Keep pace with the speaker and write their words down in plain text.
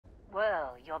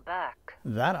Well, you're back.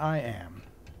 That I am.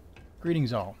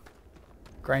 Greetings all.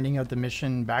 Grinding out the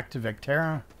mission back to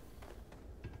Vectera.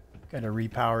 Gotta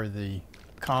repower the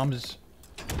comms.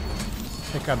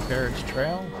 Pick up Barrett's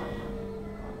trail.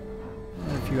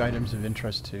 And a few items of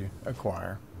interest to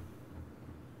acquire.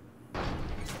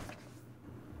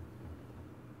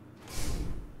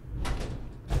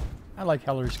 I like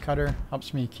Heller's cutter.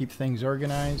 Helps me keep things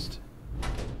organized.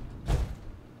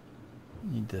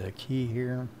 Need the key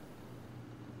here.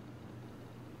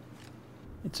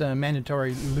 It's a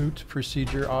mandatory loot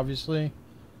procedure, obviously.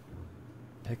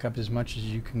 Pick up as much as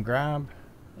you can grab.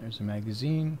 There's a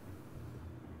magazine.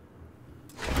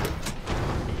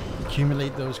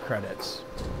 Accumulate those credits.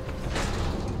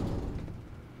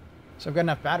 So I've got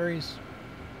enough batteries.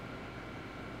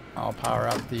 I'll power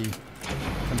up the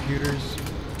computers.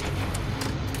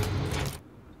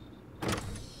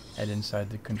 Head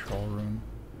inside the control room.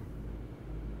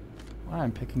 Why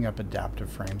I'm picking up adaptive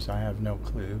frames, I have no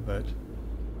clue, but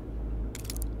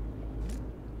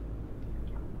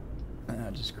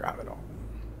I'll just grab it all.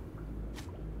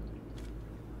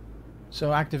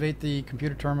 So activate the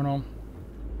computer terminal.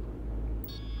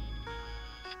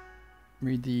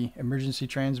 Read the emergency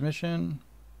transmission.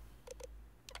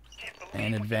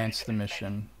 And advance the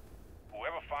mission.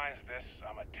 Whoever finds this,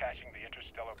 I'm attaching the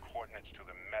interstellar coordinates to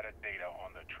the metadata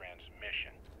on the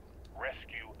transmission.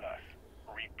 Rescue us.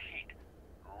 Repeat.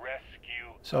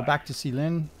 Rescue So us. back to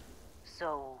Celine.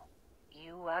 So,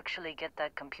 you actually get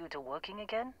that computer working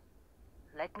again?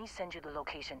 Let me send you the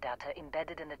location data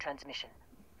embedded in the transmission.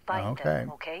 Find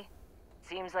them, okay?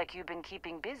 Seems like you've been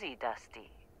keeping busy, Dusty.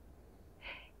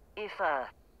 If,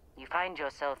 you find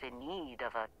yourself in need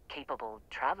of a capable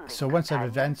traveling So once I've companion,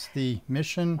 advanced the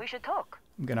mission, we should talk.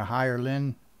 I'm gonna hire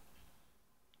Lynn.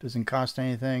 Doesn't cost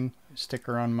anything. Stick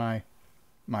her on my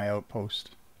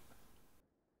outpost.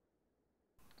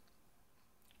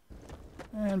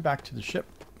 And back to the ship.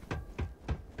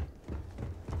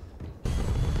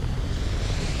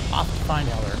 Off to find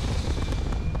Heller.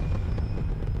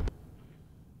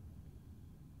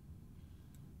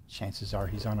 Chances are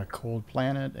he's on a cold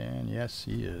planet, and yes,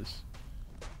 he is.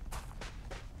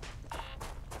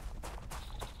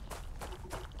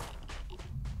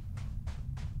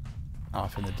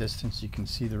 Off in the distance, you can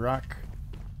see the rock.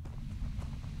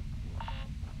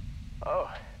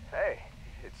 Oh, hey,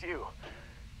 it's you.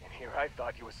 And here I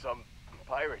thought you was some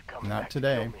pirate coming Not back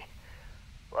today. to kill me.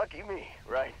 Lucky me,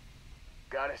 right?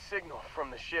 Got a signal from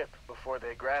the ship before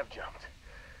they grav jumped.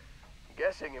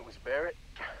 Guessing it was Barrett.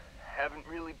 Haven't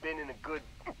really been in a good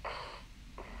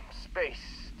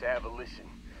space to have a listen.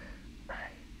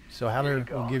 So Heller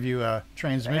will give you a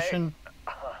transmission.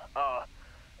 Hey,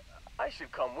 I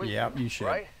should come with Yeah, you, you should.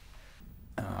 right?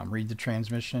 Read the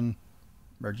transmission.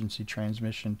 Emergency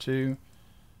transmission 2. You've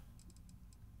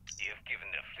given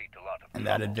the fleet a lot of And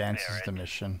that trouble, advances Barrett. the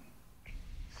mission.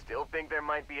 Still think there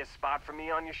might be a spot for me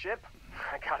on your ship?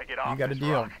 I gotta get off You got a this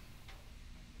deal. rock.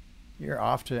 You're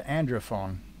off to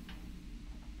Androphone.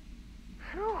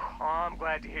 Whew. Oh, I'm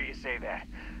glad to hear you say that.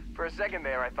 For a second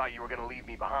there, I thought you were gonna leave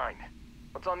me behind.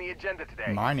 What's on the agenda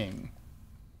today? Mining.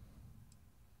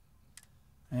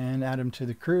 And add him to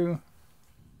the crew.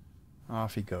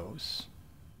 Off he goes.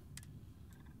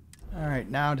 Alright,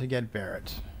 now to get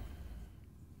Barrett.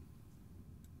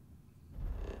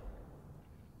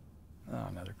 Oh,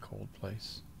 another cold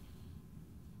place.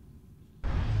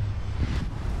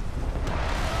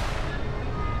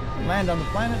 Land on the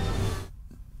planet.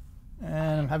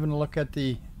 And I'm having a look at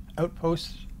the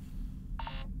outpost.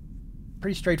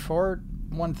 Pretty straightforward.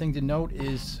 One thing to note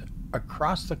is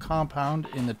across the compound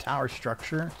in the tower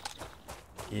structure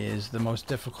is the most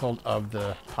difficult of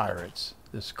the pirates,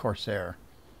 this Cosair.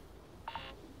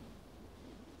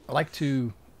 I like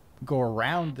to go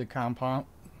around the compound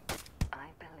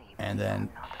and then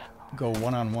go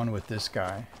one-on-one with this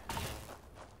guy.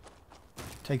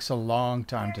 Takes a long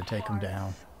time to take him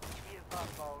down.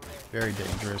 Very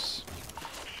dangerous.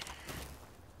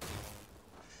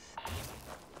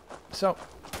 So,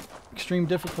 extreme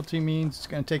difficulty means it's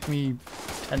going to take me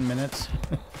 10 minutes.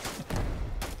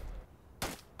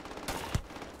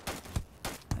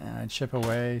 And chip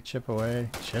away, chip away,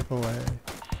 chip away.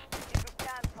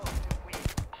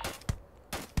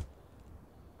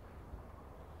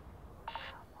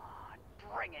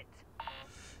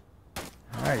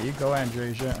 Alright, you go,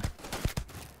 Andresia.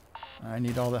 I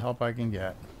need all the help I can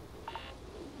get.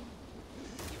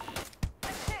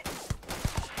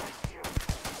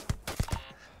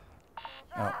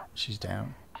 Oh, she's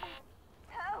down.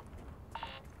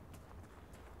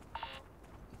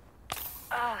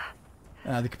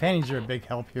 The companions are a big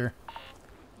help here.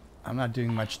 I'm not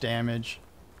doing much damage.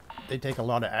 They take a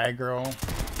lot of aggro.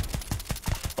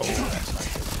 Oh,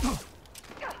 that's not good.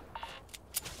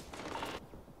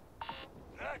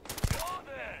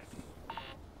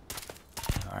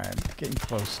 Alright, getting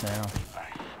close now.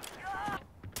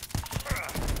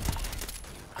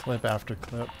 Clip after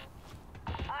clip.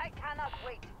 I cannot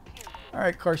wait.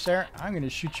 Alright, Cosair, I'm going to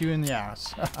shoot you in the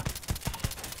ass.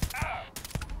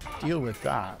 Deal with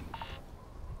that.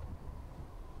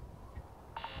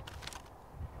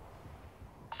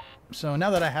 So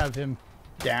now that I have him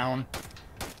down,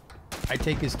 I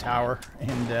take his tower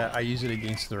and I use it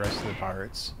against the rest of the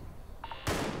pirates.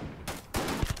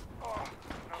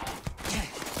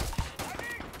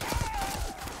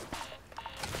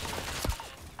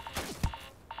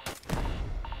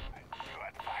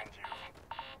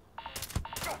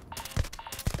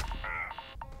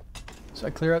 So I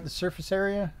clear out the surface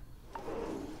area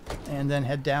and then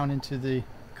head down into the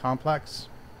complex.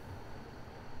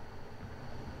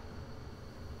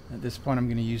 At this point I'm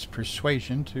going to use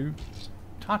persuasion to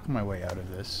talk my way out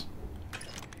of this.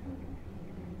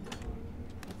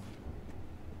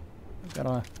 I've got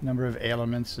a number of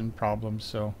ailments and problems,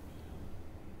 so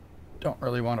don't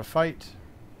really want to fight.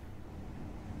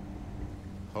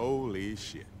 Holy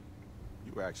shit.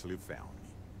 You actually found me.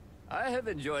 I have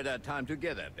enjoyed our time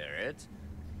together, Barrett.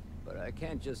 But I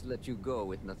can't just let you go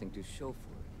with nothing to show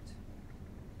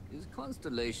for it. Is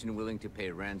Constellation willing to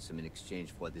pay ransom in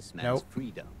exchange for this man's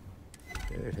freedom?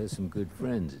 Barrett has some good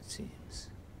friends, it seems.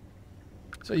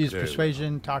 So use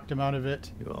persuasion, talked him out of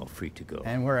it. You're all free to go.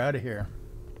 And we're out of here.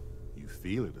 You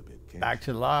feel it a bit, can't Back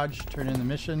to the lodge, turn in the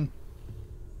mission,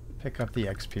 pick up the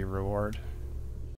XP reward.